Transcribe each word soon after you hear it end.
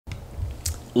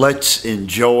let's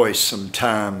enjoy some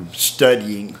time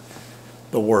studying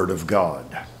the Word of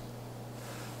God.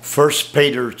 1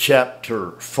 Peter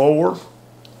chapter 4,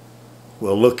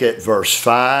 we'll look at verse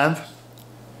 5,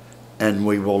 and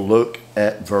we will look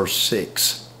at verse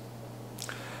 6.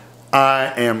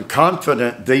 I am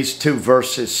confident these two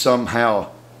verses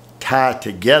somehow tie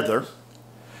together,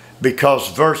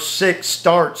 because verse 6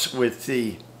 starts with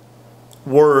the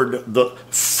word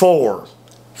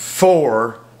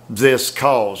for this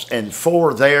cause. And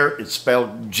for there, it's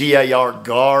spelled G-A-R,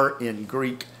 gar in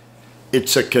Greek.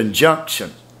 It's a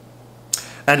conjunction.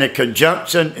 And a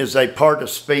conjunction is a part of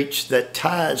speech that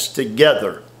ties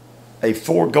together a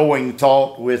foregoing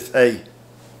thought with a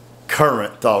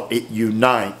current thought. It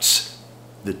unites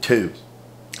the two.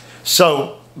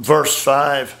 So, verse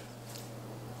 5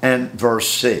 and verse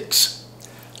 6.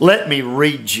 Let me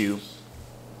read you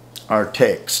our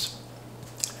text.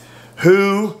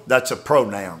 Who, that's a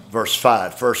pronoun, verse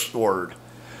 5, first word.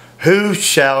 Who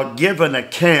shall give an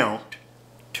account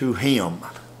to him?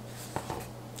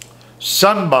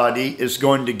 Somebody is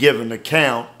going to give an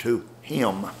account to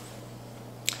him.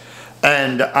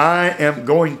 And I am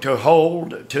going to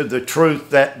hold to the truth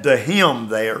that the him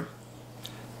there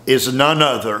is none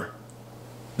other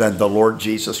than the Lord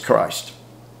Jesus Christ.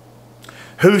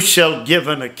 Who shall give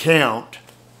an account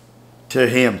to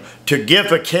him? To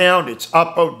give account, it's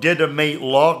apodidomi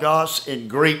logos in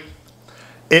Greek.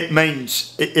 It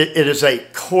means it is a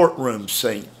courtroom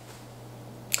scene.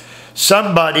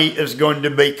 Somebody is going to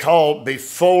be called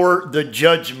before the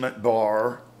judgment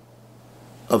bar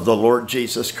of the Lord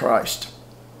Jesus Christ.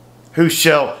 Who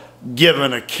shall give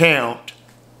an account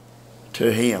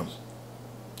to him?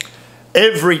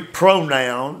 Every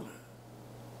pronoun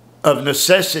of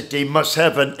necessity must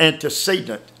have an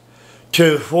antecedent.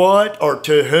 To what or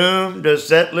to whom does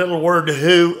that little word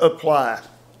who apply?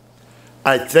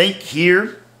 I think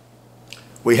here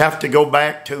we have to go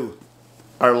back to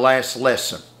our last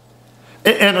lesson.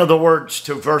 In other words,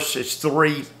 to verses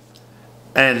 3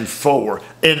 and 4.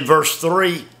 In verse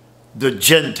 3, the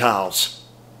Gentiles.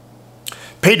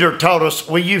 Peter taught us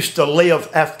we used to live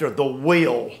after the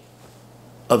will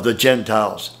of the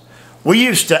Gentiles. We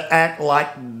used to act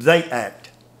like they act.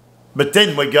 But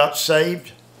then we got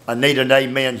saved. I need an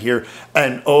amen here.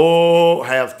 And oh,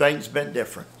 have things been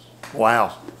different.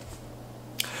 Wow.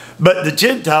 But the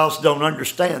Gentiles don't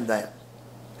understand that.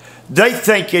 They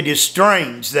think it is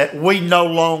strange that we no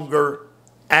longer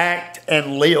act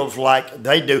and live like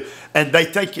they do. And they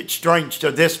think it's strange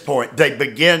to this point. They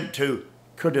begin to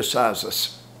criticize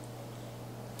us.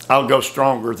 I'll go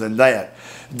stronger than that.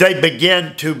 They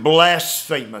begin to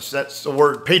blaspheme us. That's the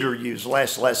word Peter used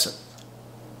last lesson.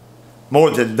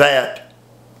 More than that,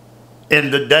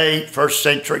 in the day, first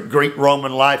century Greek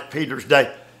Roman life, Peter's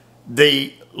day,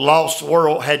 the lost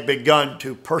world had begun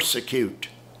to persecute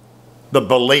the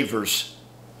believers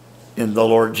in the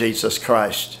Lord Jesus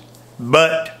Christ.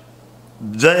 But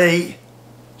they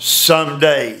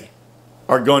someday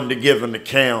are going to give an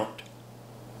account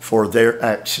for their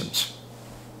actions.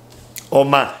 Oh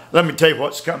my, let me tell you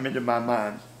what's coming to my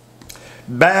mind.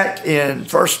 Back in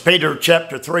 1 Peter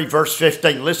chapter 3, verse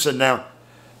 15, listen now.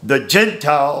 The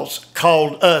Gentiles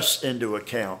called us into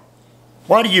account.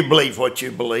 Why do you believe what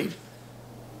you believe?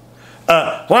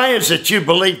 Why is it you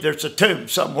believe there's a tomb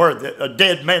somewhere that a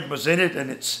dead man was in it and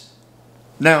it's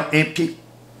now empty?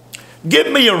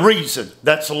 Give me a reason.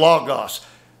 That's logos.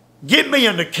 Give me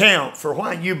an account for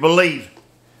why you believe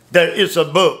there is a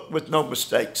book with no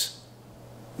mistakes.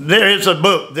 There is a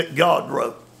book that God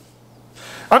wrote.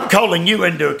 I'm calling you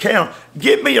into account.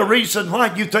 Give me a reason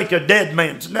why you think a dead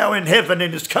man's now in heaven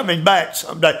and is coming back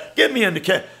someday. Give me an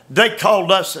account. They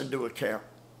called us into account.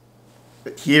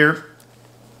 But here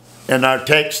in our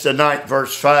text tonight,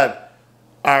 verse 5,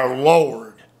 our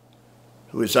Lord,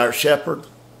 who is our shepherd,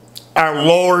 our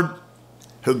Lord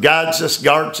who guides us,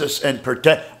 guards us, and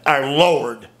protects, our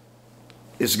Lord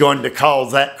is going to call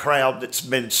that crowd that's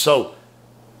been so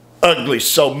ugly,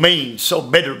 so mean, so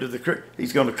bitter to the Christian,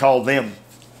 he's going to call them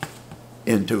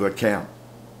into account.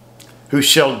 Who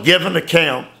shall give an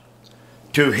account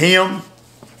to him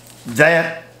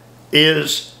that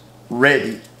is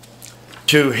ready.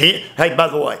 To him. Hey, by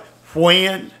the way,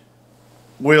 when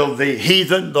will the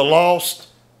heathen, the lost,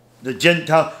 the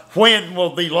Gentile, when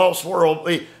will the lost world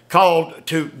be called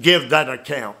to give that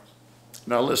account?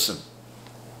 Now listen,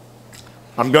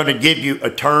 I'm going to give you a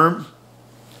term.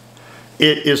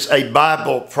 It is a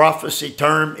Bible prophecy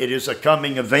term. It is a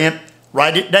coming event.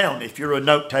 Write it down if you're a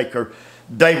note taker.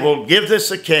 They will give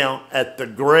this account at the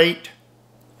great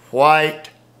white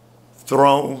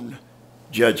throne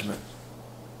judgment.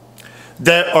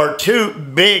 There are two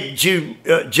big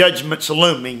judgments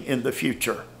looming in the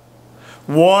future.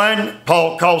 One,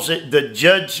 Paul calls it the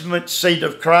judgment seat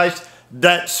of Christ.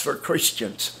 That's for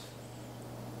Christians.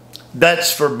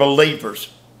 That's for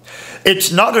believers.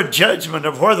 It's not a judgment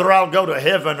of whether I'll go to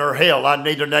heaven or hell. I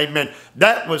need an amen.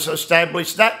 That was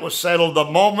established. That was settled the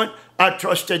moment I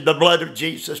trusted the blood of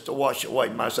Jesus to wash away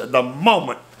my sin. The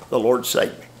moment the Lord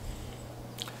saved me.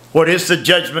 What is the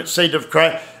judgment seat of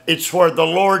Christ? It's where the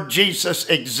Lord Jesus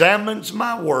examines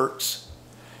my works,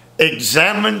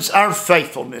 examines our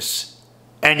faithfulness,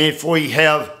 and if we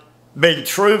have been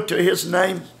true to His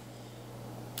name,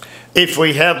 if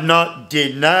we have not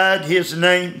denied His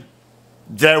name,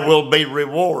 there will be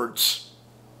rewards.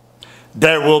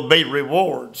 There will be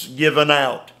rewards given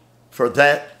out for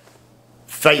that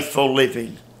faithful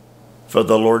living for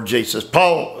the Lord Jesus.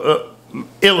 Paul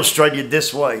illustrated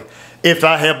this way. If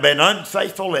I have been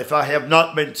unfaithful, if I have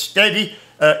not been steady,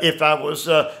 if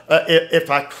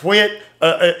I quit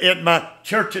in my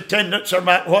church attendance or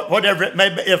whatever it may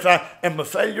be, if I am a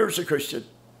failure as a Christian,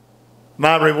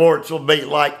 my rewards will be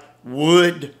like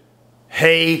wood,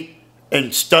 hay,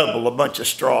 and stubble, a bunch of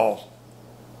straw,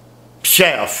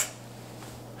 chaff.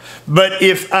 But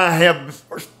if I have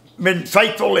been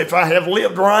faithful, if I have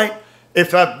lived right,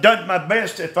 if I've done my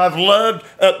best, if I've loved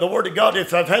the Word of God,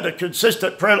 if I've had a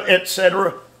consistent prayer,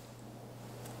 etc.,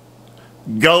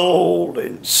 gold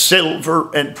and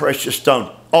silver and precious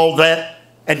stone, all that,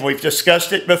 and we've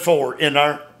discussed it before in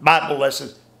our Bible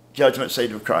lessons, judgment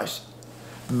seat of Christ.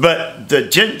 But the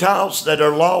Gentiles that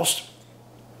are lost,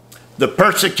 the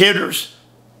persecutors,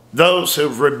 those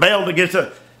who've rebelled against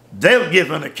us, they'll give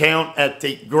an account at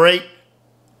the great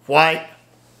white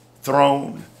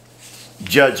throne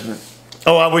judgment.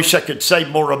 Oh, I wish I could say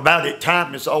more about it.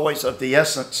 Time is always of the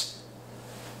essence.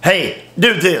 Hey,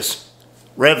 do this.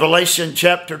 Revelation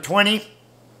chapter 20,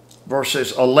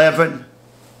 verses 11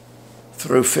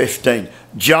 through 15.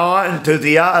 John, through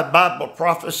the eye of Bible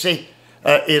prophecy,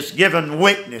 is given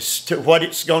witness to what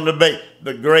it's going to be,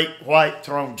 the great white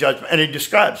throne judgment. And he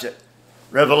describes it.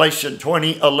 Revelation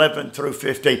 20, 11 through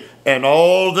 15. And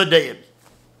all the dead.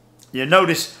 You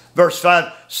notice verse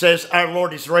 5 says our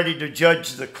Lord is ready to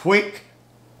judge the quick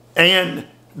and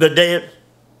the dead.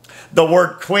 The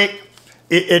word quick,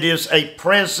 it is a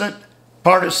present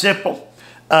participle.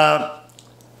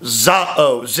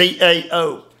 Zao,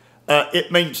 Z-A-O.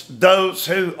 It means those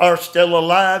who are still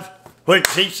alive when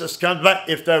Jesus comes back.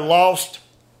 If they're lost,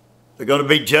 they're going to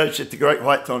be judged at the great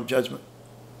white throne judgment.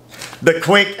 The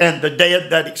quick and the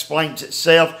dead, that explains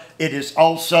itself. It is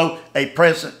also a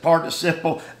present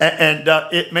participle, and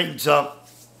it means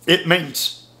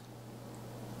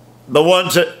the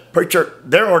ones that, preacher,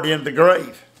 they're already in the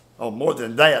grave. Oh, more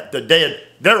than that, the dead,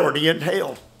 they're already in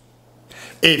hell.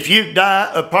 If you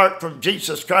die apart from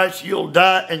Jesus Christ, you'll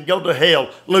die and go to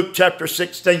hell. Luke chapter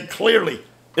 16 clearly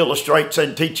illustrates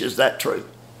and teaches that truth.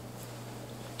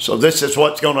 So this is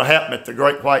what's going to happen at the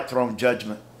great white throne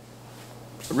judgment.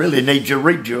 I really need to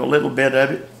read you a little bit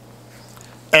of it.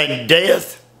 And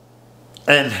death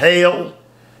and hell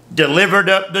delivered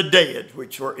up the dead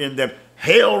which were in them.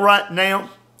 Hell right now,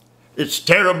 it's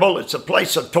terrible. It's a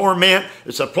place of torment.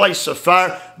 It's a place of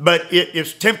fire. But it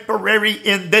is temporary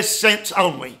in this sense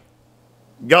only.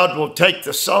 God will take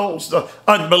the souls, the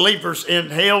unbelievers in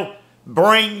hell,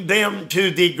 bring them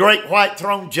to the great white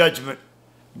throne judgment.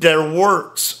 Their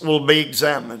works will be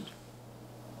examined.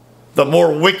 The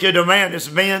more wicked a man has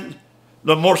been,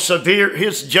 the more severe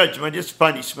his judgment, his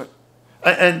punishment.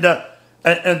 And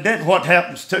then what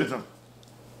happens to them?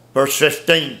 Verse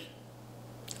 15.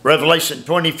 Revelation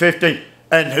 20:15.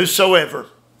 And whosoever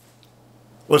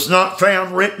was not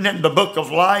found written in the book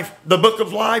of life, the book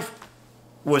of life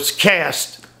was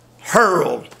cast,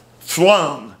 hurled,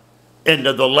 flung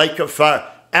into the lake of fire.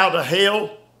 Out of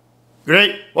hell,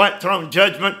 great white throne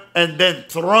judgment, and then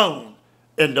thrown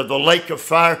into the lake of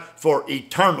fire for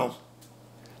eternal,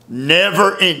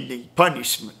 never-ending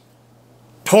punishment,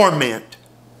 torment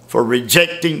for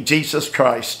rejecting Jesus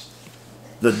Christ,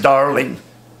 the darling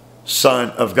Son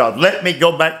of God. Let me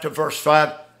go back to verse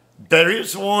 5. There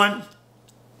is one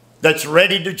that's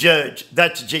ready to judge.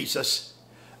 That's Jesus.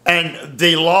 And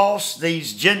the lost,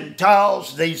 these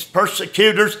Gentiles, these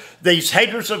persecutors, these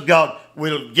haters of God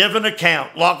will give an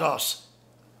account, logos.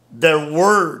 Their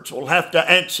words will have to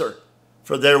answer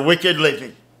for their wicked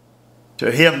living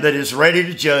to him that is ready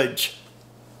to judge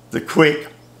the quick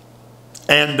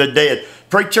and the dead.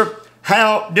 Preacher,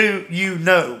 how do you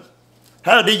know?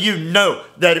 How do you know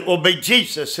that it will be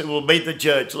Jesus who will be the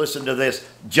judge? Listen to this.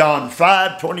 John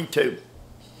 5:22.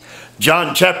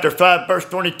 John chapter 5 verse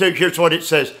 22. Here's what it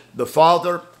says. The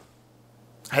Father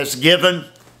has given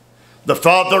The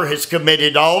Father has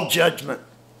committed all judgment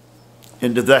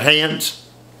into the hands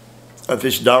of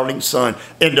his darling Son,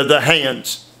 into the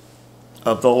hands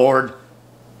of the Lord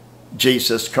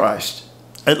Jesus Christ.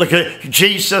 And look at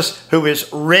Jesus, who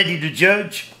is ready to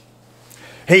judge.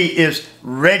 He is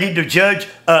ready to judge.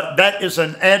 That is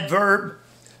an adverb.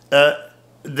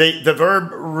 The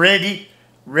verb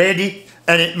ready,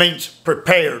 and it means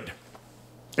prepared.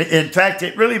 In fact,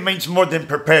 it really means more than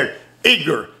prepared.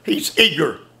 Eager. He's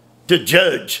eager to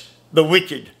judge the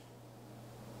wicked,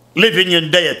 living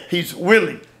and dead. He's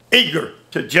willing, eager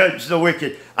to judge the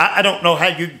wicked. I don't know how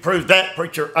you can prove that,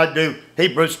 preacher. I do.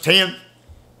 Hebrews 10,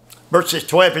 verses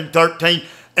 12 and 13,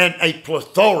 and a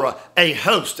plethora, a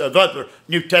host of other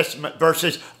New Testament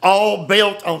verses, all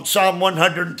built on Psalm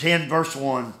 110, verse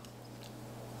 1.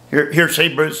 Here's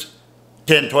Hebrews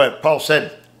 10:12. Paul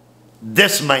said,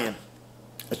 this man,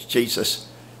 that's Jesus,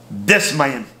 this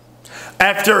man,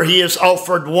 after he has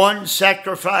offered one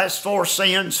sacrifice for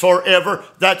sins forever,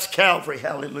 that's Calvary,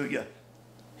 hallelujah.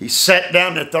 He sat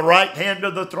down at the right hand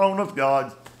of the throne of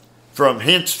God, from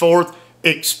henceforth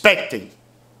expecting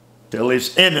till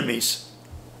his enemies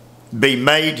be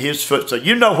made his footstool.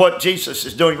 You know what Jesus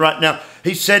is doing right now?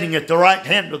 He's sitting at the right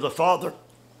hand of the Father.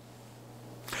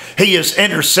 He is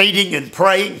interceding and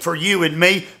praying for you and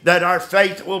me that our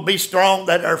faith will be strong,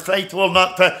 that our faith will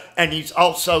not fail. And he's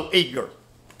also eager.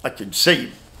 I can see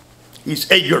him.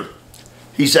 He's eager.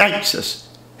 He's anxious.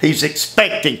 He's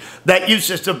expecting. That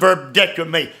uses the verb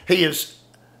decame. He is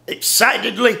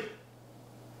excitedly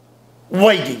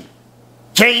waiting.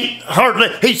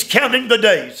 He's counting the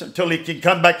days until he can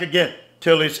come back again,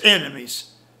 till his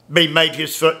enemies be made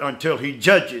his foot, until he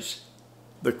judges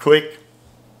the quick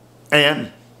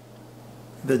and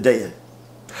the dead.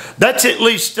 That's at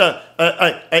least and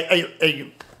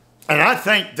I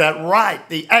think that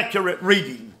the accurate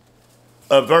reading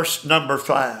of verse number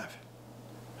 5.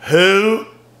 Who,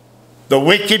 the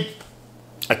wicked,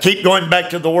 I keep going back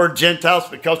to the word Gentiles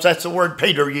because that's the word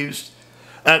Peter used.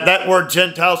 That word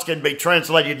Gentiles can be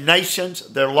translated nations.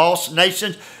 They're lost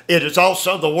nations. It is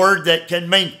also the word that can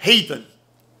mean heathen.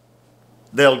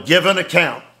 They'll give an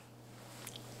account.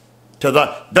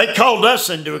 They called us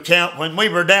into account when we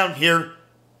were down here.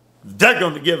 They're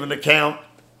going to give an account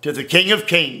to the King of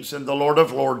Kings and the Lord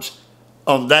of Lords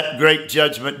on that great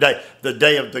judgment day, the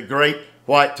day of the great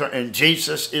white throne. And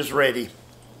Jesus is ready.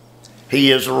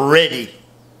 He is ready.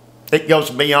 It goes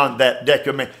beyond that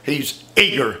decament. He's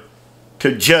eager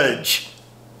to judge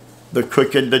the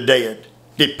quick and the dead.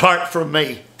 Depart from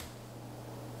me.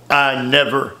 I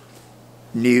never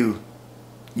knew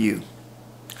you.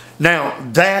 Now,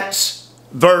 that's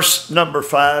verse number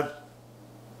 5.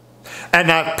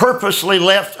 And I purposely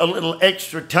left a little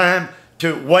extra time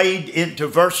to wade into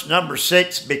verse number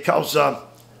 6 because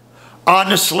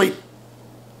honestly,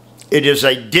 it is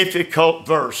a difficult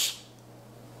verse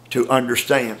to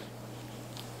understand.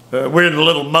 We're in a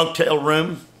little motel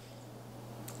room.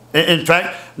 In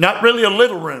fact, not really a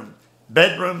little room.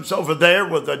 Bedroom's over there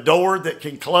with a door that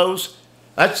can close.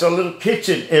 That's a little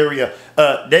kitchen area.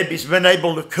 Debbie's been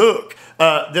able to cook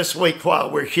this week while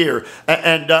we're here.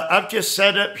 And I've just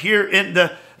set up here in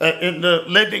the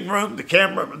living room. The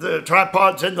camera, the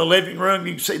tripod's in the living room.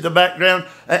 You can see the background.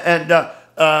 And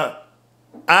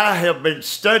I have been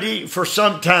studying for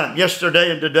some time,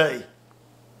 yesterday and today.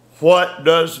 What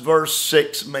does verse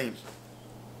 6 mean?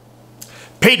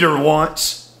 Peter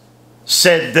once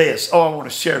said this. Oh, I want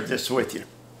to share this with you.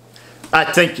 I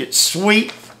think it's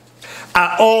sweet.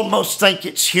 I almost think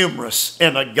it's humorous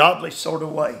in a godly sort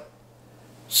of way.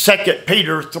 2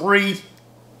 Peter 3,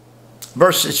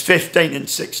 verses 15 and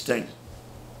 16.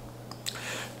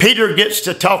 Peter gets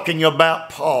to talking about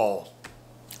Paul.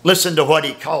 Listen to what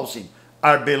he calls him.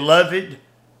 Our beloved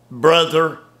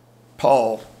brother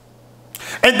Paul.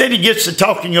 And then he gets to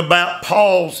talking about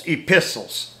Paul's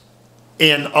epistles.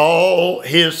 In all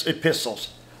his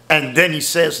epistles. And then he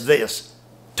says this,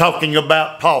 talking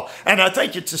about Paul. And I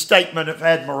think it's a statement of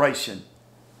admiration.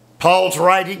 Paul's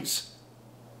writings,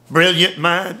 brilliant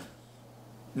mind,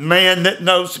 man that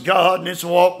knows God and his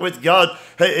walk with God,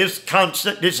 his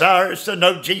constant desire is to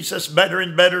know Jesus better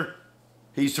and better.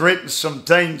 He's written some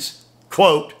things,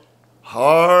 quote,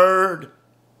 hard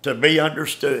to be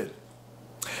understood.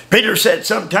 Peter said,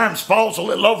 sometimes Paul's a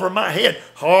little over my head,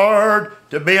 hard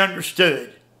to be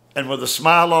understood. And with a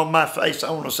smile on my face, I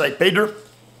want to say, Peter,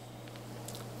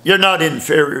 you're not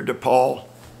inferior to Paul.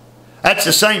 That's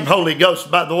the same Holy Ghost,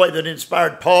 by the way, that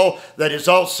inspired Paul, that is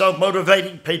also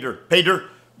motivating Peter. Peter,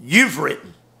 you've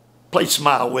written, please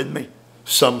smile with me,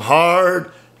 some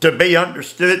hard to be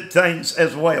understood things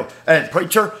as well. And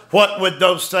preacher, what would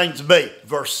those things be?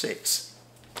 Verse 6.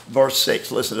 verse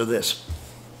 6. Listen to this.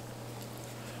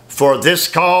 For this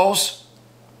cause,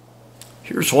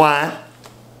 here's why.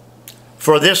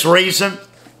 For this reason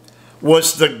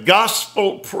was the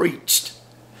gospel preached.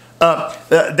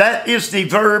 That is the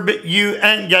verb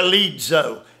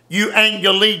euangelizo.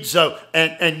 Euangelizo.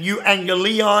 And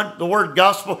euangelion, the word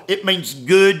gospel, it means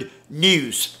good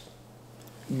news.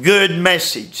 Good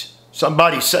message.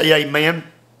 Somebody say amen.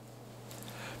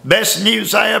 Best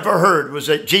news I ever heard was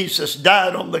that Jesus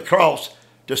died on the cross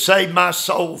to save my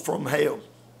soul from hell.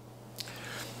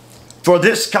 For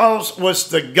this cause was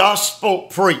the gospel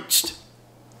preached.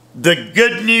 The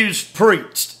good news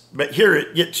preached. But here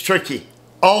it gets tricky.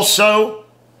 Also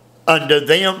unto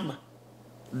them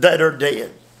that are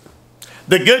dead.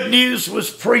 The good news was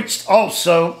preached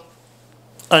also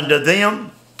unto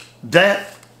them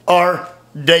that are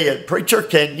dead. Preacher,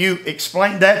 can you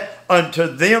explain that? Unto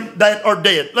them that are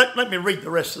dead. Let me read the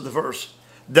rest of the verse.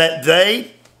 That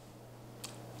they,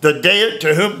 the dead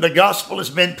to whom the gospel has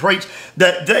been preached,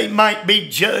 that they might be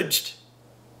judged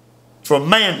from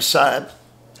man's side,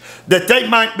 that they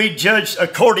might be judged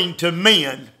according to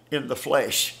men in the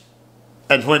flesh.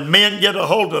 And when men get a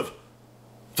hold of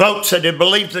folks that had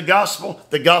believed the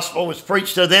gospel was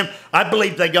preached to them, I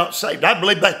believe they got saved. I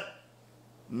believe that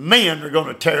men are going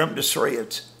to tear them to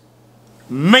shreds.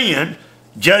 Men,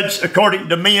 judged according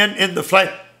to men in the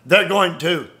flesh, they're going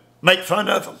to make fun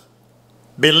of them,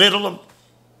 belittle them,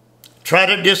 try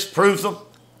to disprove them.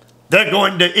 They're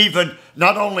going to even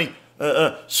not only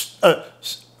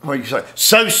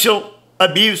social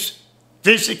abuse,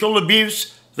 physical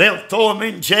abuse, they'll throw them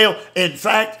in jail. In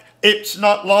fact, it's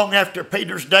not long after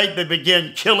Peter's day they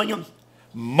began killing them,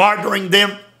 martyring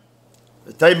them,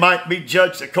 that they might be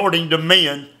judged according to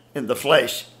men in the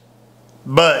flesh.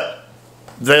 But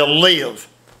they'll live.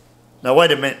 Now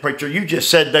wait a minute, preacher, you just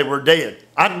said they were dead.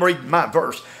 I'm reading my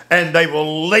verse. And they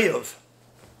will live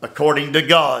according to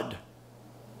God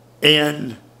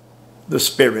in the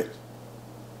Spirit.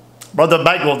 Brother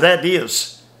Bagwell, that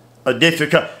is a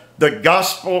difficult. The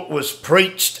gospel was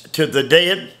preached to the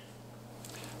dead.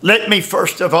 Let me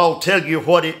first of all tell you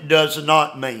what it does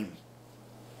not mean.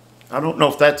 I don't know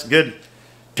if that's good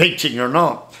teaching or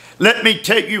not. Let me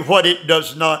tell you what it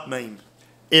does not mean.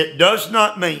 It does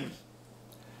not mean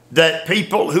that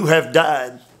people who have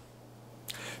died,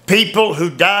 people who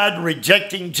died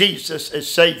rejecting Jesus as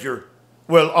Savior,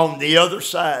 will on the other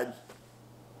side,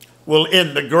 will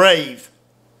in the grave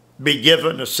be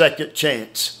given a second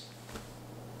chance.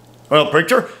 Well,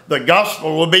 preacher, the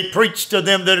gospel will be preached to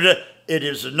them that it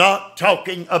is not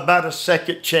talking about a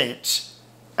second chance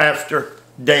after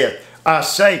death. I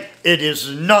say it is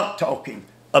not talking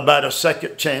about a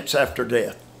second chance after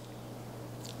death.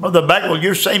 Brother Bagwell,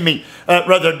 you're saying me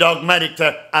rather dogmatic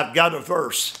there. I've got a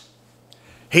verse.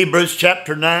 Hebrews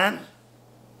chapter 9,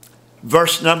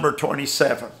 verse number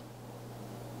 27.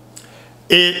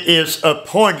 It is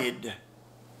appointed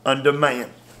unto man.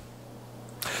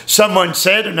 Someone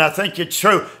said, and I think it's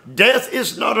true, death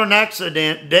is not an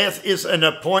accident. Death is an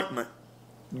appointment.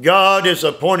 God has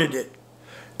appointed it.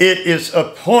 It is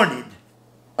appointed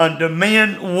unto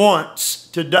men once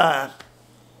to die.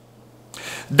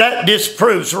 That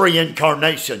disproves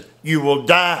reincarnation. You will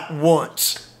die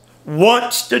once.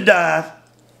 Once to die,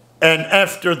 and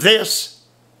after this,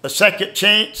 a second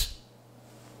chance.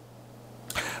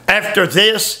 After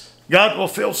this, God will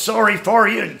feel sorry for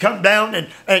you and come down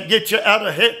and get you out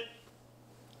of here.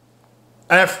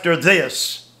 After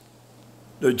this,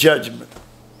 the judgment.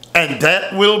 And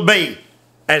that will be,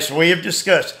 as we have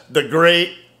discussed, the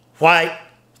great white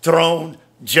throne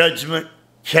judgment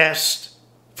cast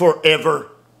forever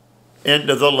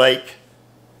into the lake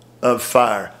of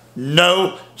fire.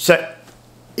 No,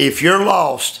 if you're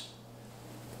lost,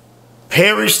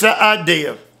 perish the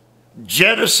idea,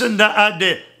 jettison the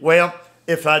idea. Well,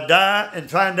 if I die and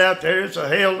find out there is a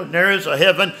hell and there is a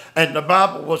heaven and the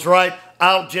Bible was right,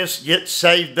 I'll just get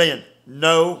saved then.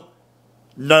 No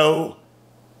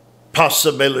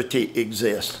possibility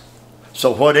exists.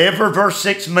 So whatever verse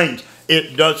 6 means,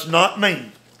 it does not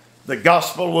mean the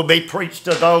gospel will be preached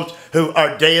to those who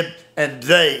are dead and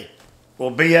they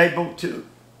will be able to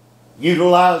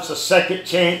utilize a second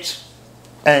chance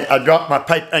and I drop my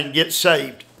paper and get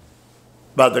saved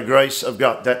by the grace of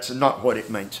God. That's not what it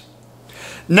means.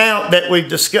 Now that we've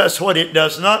discussed what it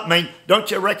does not mean, don't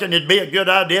you reckon it'd be a good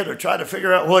idea to try to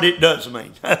figure out what it does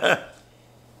mean?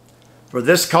 For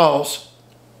this cause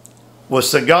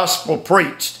was the gospel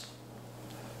preached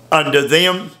unto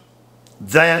them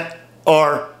that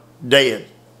are dead.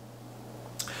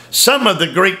 Some of the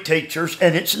Greek teachers,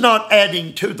 and it's not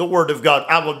adding to the Word of God,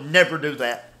 I will never do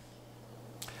that.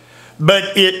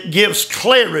 But it gives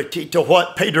clarity to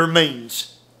what Peter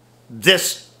means.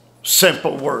 This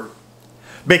simple word.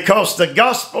 Because the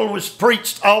gospel was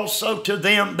preached also to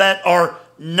them that are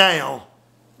now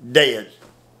dead.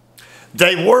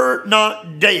 They were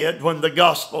not dead when the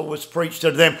gospel was preached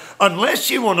to them. Unless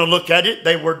you want to look at it,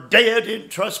 they were dead in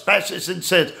trespasses and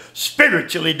sins.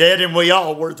 Spiritually dead, and we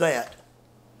all were that.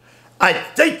 I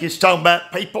think it's talking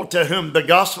about people to whom the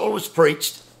gospel was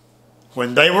preached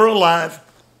when they were alive.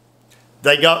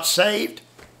 They got saved.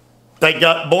 They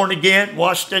got born again,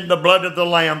 washed in the blood of the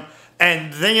Lamb,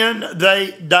 and then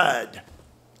they died.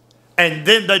 And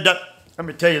then they died. Let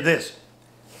me tell you this.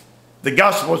 The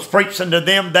gospel was preached unto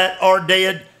them that are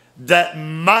dead. That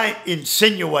might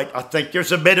insinuate, I think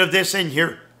there's a bit of this in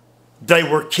here, they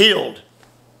were killed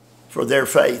for their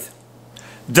faith.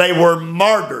 They were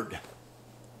martyred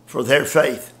for their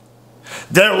faith.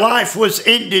 Their life was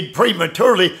ended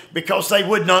prematurely because they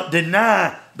would not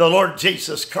deny the Lord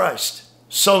Jesus Christ.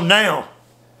 So now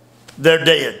they're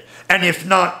dead. And if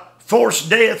not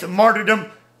forced death and martyrdom,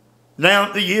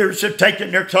 now the years have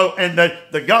taken their toll, and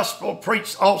the gospel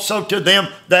preached also to them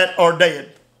that are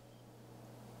dead.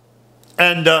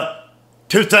 And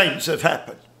two things have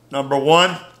happened. Number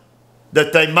one,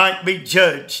 that they might be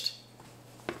judged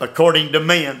according to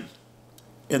men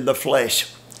in the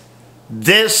flesh.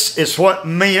 This is what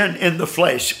men in the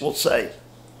flesh will say.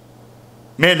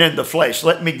 Men in the flesh.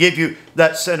 Let me give you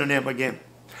that synonym again.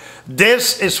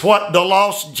 This is what the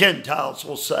lost Gentiles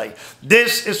will say.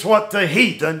 This is what the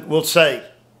heathen will say.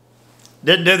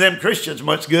 Didn't do them Christians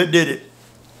much good, did it?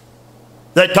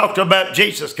 They talked about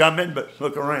Jesus coming, but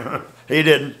look around. He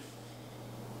didn't.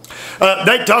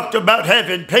 They talked about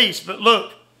having peace, but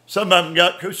look, some of them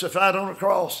got crucified on a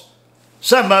cross.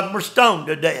 Some of them were stoned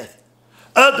to death.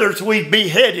 Others we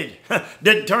beheaded.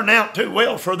 Didn't turn out too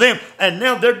well for them, and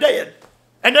now they're dead.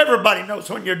 And everybody knows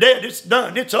when you're dead, it's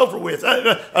done. It's over with.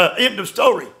 End of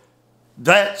story.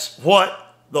 That's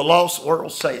what the lost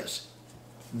world says.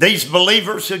 These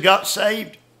believers who got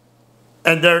saved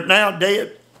and they're now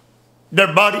dead,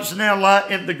 their bodies now lie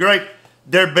in the grave.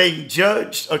 They're being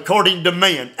judged according to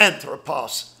men,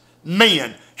 anthropos,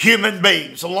 men, human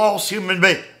beings, lost human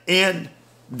beings in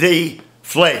the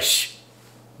flesh.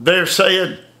 They're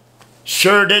saying,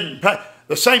 sure didn't pay.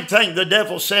 The same thing the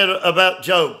devil said about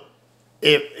Job.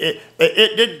 If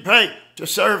it didn't pay to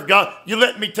serve God, you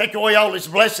let me take away all his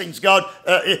blessings, God.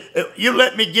 You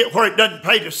let me get where it doesn't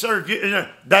pay to serve you.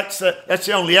 That's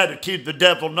the only attitude the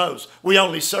devil knows. We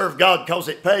only serve God because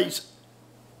it pays.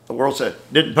 The world said,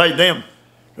 didn't pay them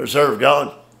to serve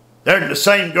God. They're in the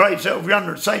same graves over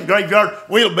yonder, the same graveyard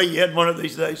we'll be in one of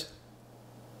these days.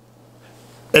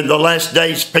 In the last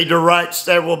days, Peter writes,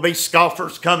 there will be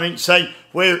scoffers coming, saying,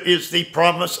 where is the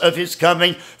promise of his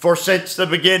coming? For since the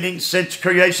beginning, since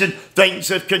creation, things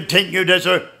have continued as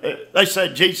they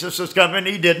said Jesus is coming.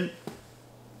 He didn't.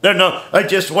 They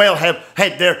just well have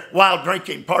had their wild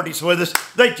drinking parties with us.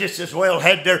 They just as well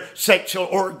had their sexual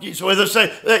orgies with us. They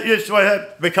just well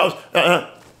have, because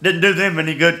didn't do them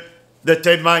any good, that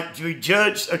they might be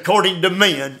judged according to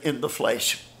men in the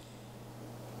flesh.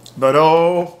 But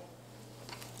oh,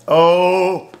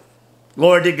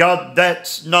 glory to God,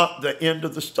 that's not the end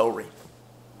of the story.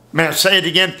 May I say it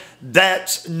again?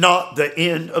 That's not the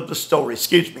end of the story.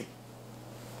 Excuse me.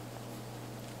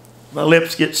 My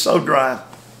lips get so dry.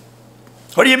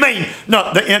 What do you mean,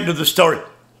 not the end of the story?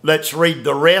 Let's read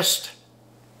the rest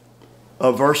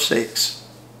of verse 6.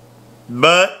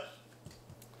 But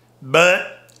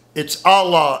it's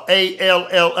Allah,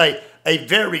 A-L-L-A, a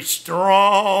very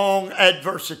strong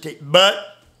adversity. But,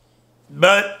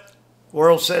 the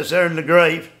world says they're in the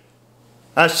grave.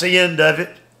 That's the end of it.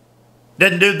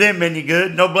 Didn't do them any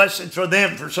good. No blessings for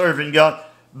them for serving God.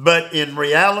 But in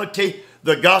reality,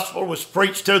 the gospel was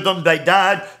preached to them. They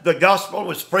died. The gospel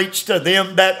was preached to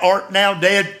them that aren't now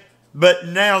dead, but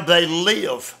now they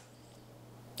live.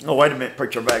 Oh, wait a minute,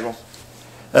 Preacher Bagel.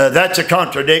 That's a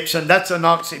contradiction. That's an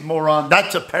oxymoron.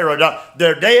 That's a paradox.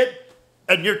 They're dead,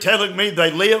 and you're telling me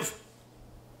they live?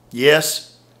 Yes.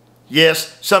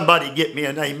 Yes, somebody get me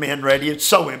an amen ready. It's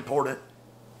so important.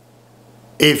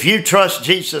 If you trust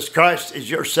Jesus Christ as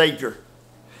your Savior,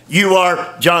 you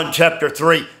are, John chapter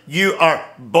 3, you are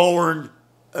born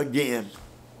again.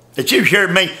 Did you hear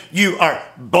me? You are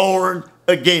born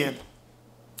again.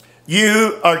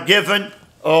 You are given,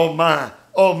 oh my.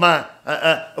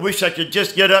 I wish I could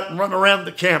just get up and run around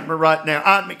the camera right now.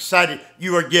 I'm excited.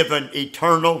 You are given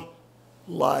eternal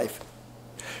life.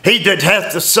 He that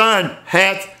hath the Son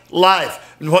hath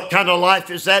life. And what kind of life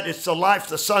is that? It's the life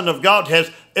the Son of God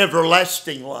has,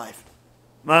 everlasting life.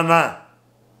 My.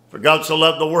 For God so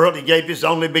loved the world, he gave his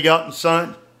only begotten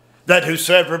Son, that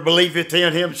whosoever believeth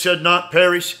in him should not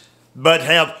perish, but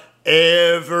have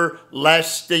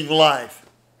everlasting life.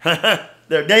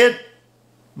 They're dead,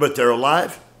 but they're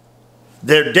alive.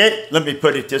 They're dead. Let me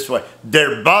put it this way.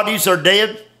 Their bodies are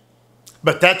dead,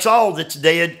 but that's all that's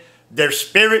dead. Their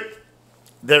spirit,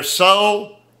 their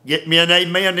soul, get me an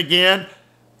amen again,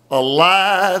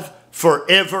 alive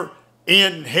forever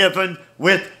in heaven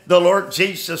with the Lord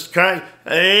Jesus Christ.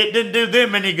 It didn't do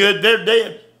them any good. They're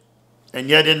dead. And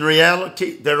yet in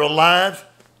reality, they're alive.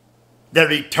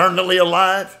 They're eternally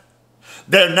alive.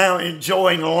 They're now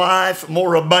enjoying life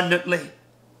more abundantly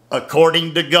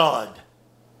according to God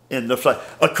in the flesh.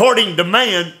 According to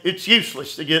man, it's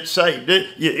useless to get saved.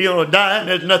 You'll die and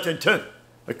there's nothing to it.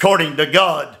 According to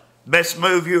God, best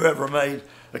move you ever made.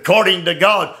 According to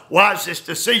God, wisest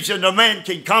decision a man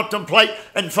can contemplate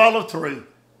and follow through.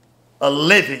 A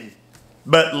living,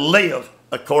 but live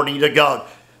according to God.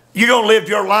 You going to live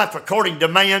your life according to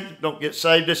man? Don't get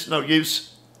saved. It's no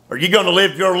use. Are you going to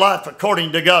live your life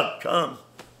according to God? Come.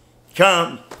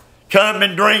 Come. Come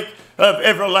and drink of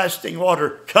everlasting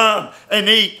water. Come and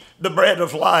eat the bread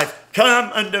of life.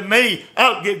 Come unto me.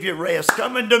 I'll give you rest.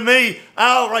 Come unto me.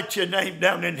 I'll write your name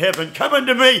down in heaven. Come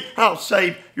unto me. I'll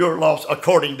save your loss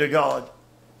according to God.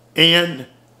 In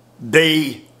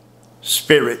the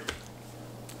Spirit.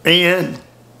 In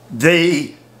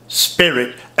the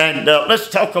Spirit. And let's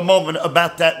talk a moment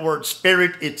about that word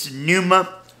spirit. It's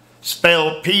pneuma,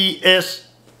 spelled P-N-E-U-M-A.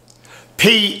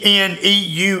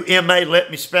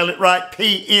 Let me spell it right.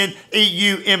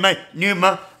 P-N-E-U-M-A,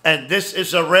 pneuma. And this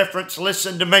is a reference,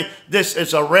 listen to me, this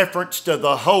is a reference to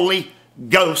the Holy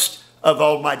Ghost of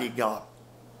Almighty God.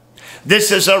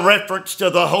 This is a reference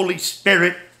to the Holy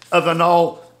Spirit of an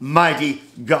Almighty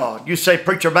God. You say,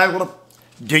 Preacher Bagwell,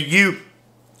 do you,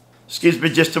 excuse me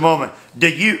just a moment, do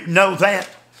you know that?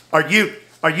 Are you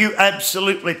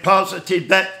absolutely positive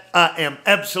that? I am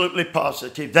absolutely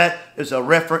positive that is a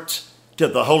reference to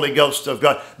the Holy Ghost of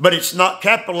God. But it's not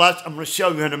capitalized. I'm going to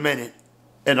show you in a minute.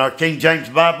 In our King James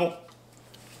Bible.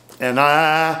 And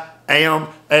I am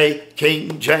a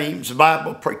King James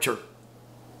Bible preacher.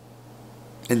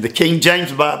 In the King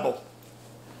James Bible,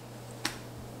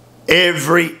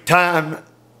 every time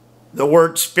the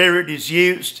word Spirit is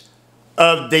used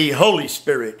of the Holy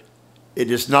Spirit,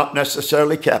 it is not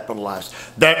necessarily capitalized.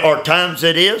 There are times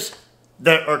it is.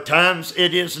 There are times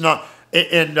it is not.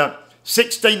 In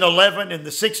 1611, in the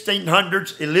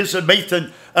 1600s,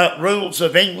 Elizabethan rules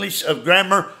of English, of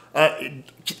grammar,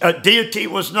 deity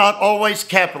was not always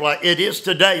capitalized. It is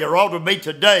today, or ought to be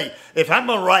today. If I'm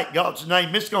going to write God's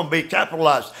name, it's going to be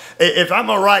capitalized. If I'm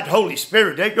going to write Holy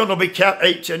Spirit, it's going to be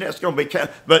H and it's going to be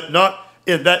capitalized. But not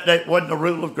in that day. It wasn't a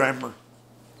rule of grammar.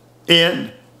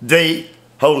 In the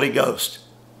Holy Ghost.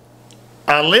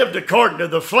 I lived according to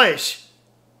the flesh.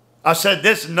 I said,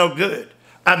 this is no good.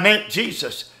 I meant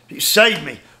Jesus. He saved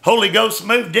me. Holy Ghost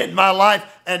moved in my life,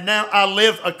 and now I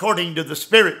live according to the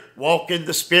Spirit. Walk in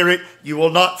the Spirit. You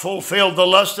will not fulfill the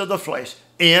lust of the flesh.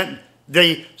 In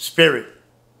the Spirit.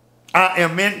 I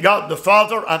am in God the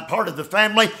Father. I'm part of the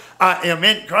family. I am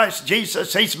in Christ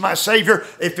Jesus. He's my Savior.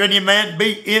 If any man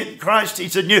be in Christ,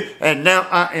 he's a new. And now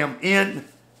I am in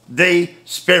the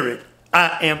Spirit.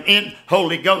 I am in.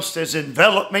 Holy Ghost has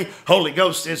enveloped me. Holy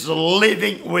Ghost is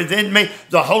living within me.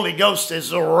 The Holy Ghost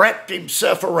has wrapped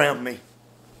himself around me.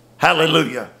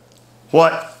 Hallelujah.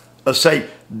 What a Savior.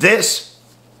 This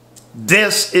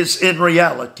is in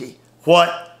reality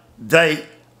what they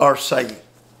are saying.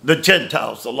 The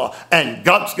Gentiles, the law. And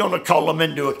God's going to call them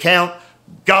into account.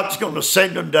 God's going to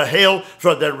send them to hell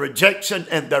for their rejection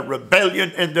and their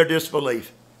rebellion and their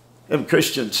disbelief. Them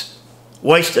Christians.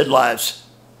 Wasted lives.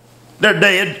 They're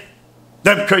dead.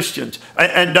 Them Christians.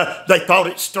 And they thought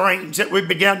it strange that we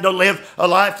began to live a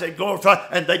life they glorified,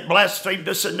 and they blasphemed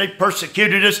us and they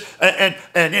persecuted us. And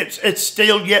it's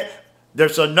still yet.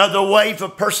 There's another wave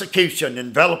of persecution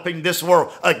enveloping this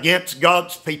world against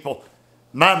God's people.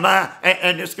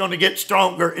 And it's going to get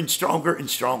stronger and stronger and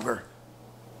stronger.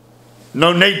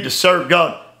 No need to serve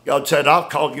God. God said, I'll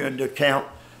call you into account.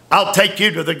 I'll take you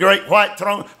to the great white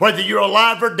throne. Whether you're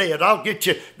alive or dead, I'll get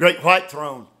you great white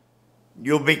throne.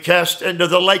 You'll be cast into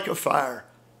the lake of fire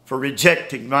for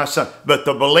rejecting my Son. But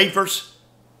the believers,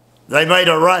 they made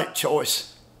a right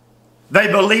choice.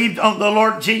 They believed on the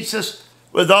Lord Jesus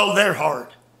with all their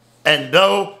heart. And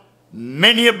though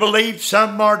many have believed,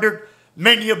 some martyred,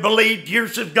 many have believed,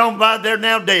 years have gone by, they're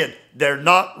now dead. They're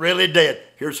not really dead.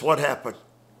 Here's what happened.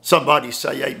 Somebody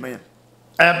say amen.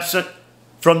 Absent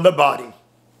from the body.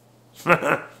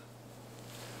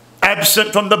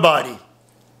 Absent from the body.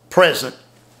 Present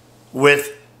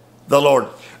with the Lord.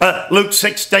 Luke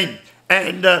 16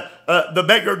 And the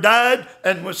beggar died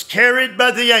and was carried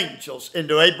by the angels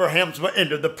into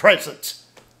the presence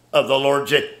of the Lord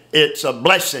Jesus. It's a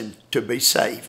blessing to be saved.